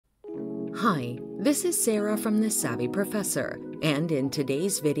Hi, this is Sarah from The Savvy Professor, and in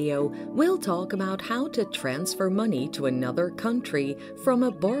today's video, we'll talk about how to transfer money to another country from a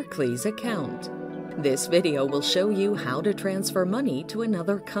Barclays account. This video will show you how to transfer money to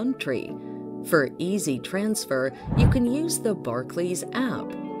another country. For easy transfer, you can use the Barclays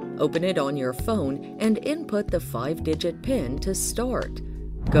app. Open it on your phone and input the 5-digit PIN to start.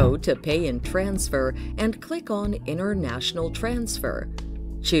 Go to Pay and Transfer and click on International Transfer.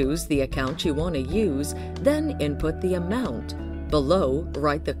 Choose the account you want to use, then input the amount. Below,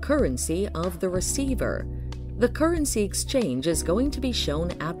 write the currency of the receiver. The currency exchange is going to be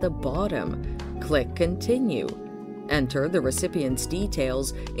shown at the bottom. Click Continue. Enter the recipient's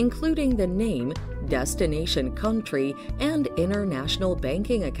details, including the name, destination country, and international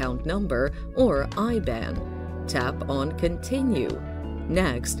banking account number or IBAN. Tap on Continue.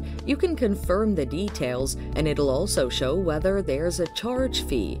 Next, you can confirm the details, and it'll also show whether there's a charge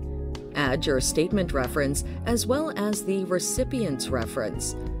fee. Add your statement reference as well as the recipient's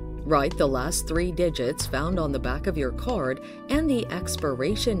reference. Write the last 3 digits found on the back of your card and the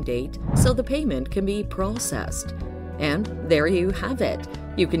expiration date so the payment can be processed. And there you have it.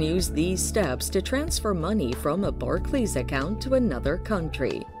 You can use these steps to transfer money from a Barclays account to another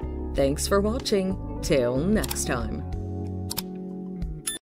country. Thanks for watching. Till next time.